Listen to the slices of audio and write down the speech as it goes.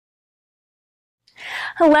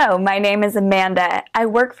Hello, my name is Amanda. I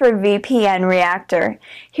work for VPNReactor.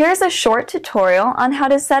 Here's a short tutorial on how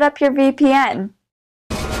to set up your VPN.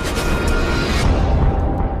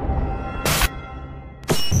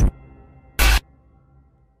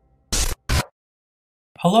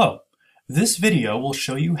 Hello, this video will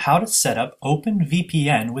show you how to set up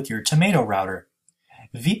OpenVPN with your Tomato router.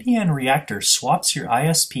 VPNReactor swaps your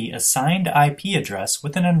ISP assigned IP address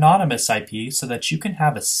with an anonymous IP so that you can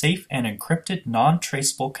have a safe and encrypted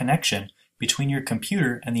non-traceable connection between your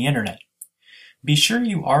computer and the internet. Be sure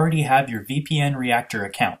you already have your VPNReactor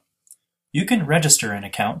account. You can register an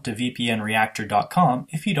account to VPNReactor.com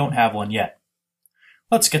if you don't have one yet.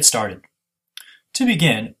 Let's get started. To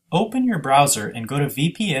begin, open your browser and go to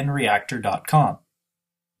VPNReactor.com.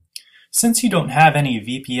 Since you don't have any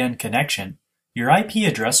VPN connection, your IP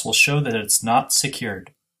address will show that it's not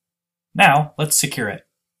secured. Now, let's secure it.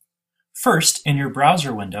 First, in your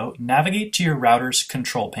browser window, navigate to your router's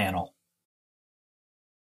control panel.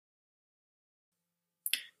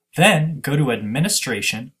 Then, go to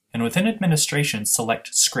Administration, and within Administration,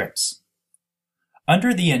 select Scripts.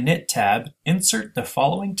 Under the Init tab, insert the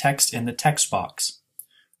following text in the text box.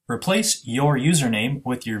 Replace your username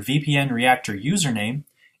with your VPNReactor username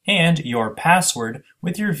and your password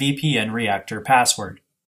with your VPNReactor password.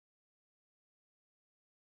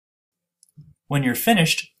 When you're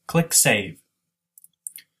finished, click Save.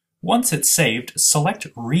 Once it's saved,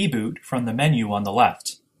 select Reboot from the menu on the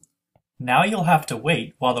left. Now you'll have to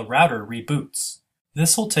wait while the router reboots.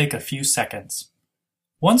 This will take a few seconds.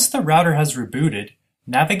 Once the router has rebooted,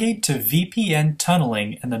 navigate to VPN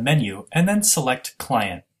Tunneling in the menu and then select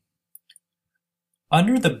Client.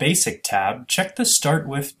 Under the Basic tab, check the Start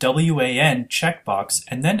with WAN checkbox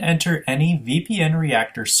and then enter any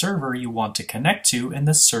VPNReactor server you want to connect to in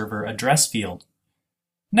the server address field.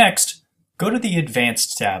 Next, go to the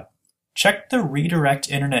Advanced tab. Check the Redirect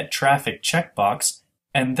Internet Traffic checkbox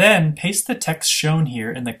and then paste the text shown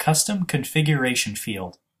here in the Custom Configuration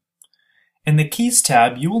field. In the Keys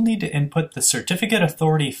tab, you will need to input the certificate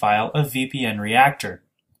authority file of VPNReactor.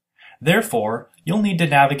 Therefore, you'll need to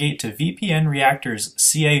navigate to VPNReactor's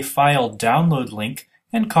CA file download link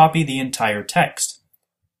and copy the entire text.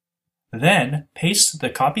 Then, paste the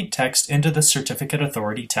copied text into the certificate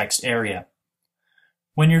authority text area.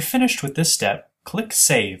 When you're finished with this step, click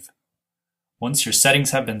Save. Once your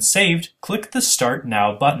settings have been saved, click the Start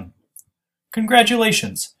Now button.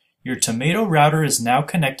 Congratulations! Your Tomato router is now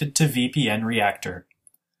connected to VPNReactor.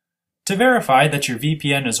 To verify that your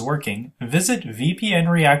VPN is working, visit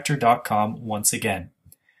VPNReactor.com once again.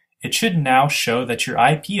 It should now show that your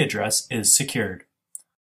IP address is secured.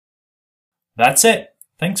 That's it.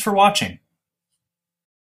 Thanks for watching.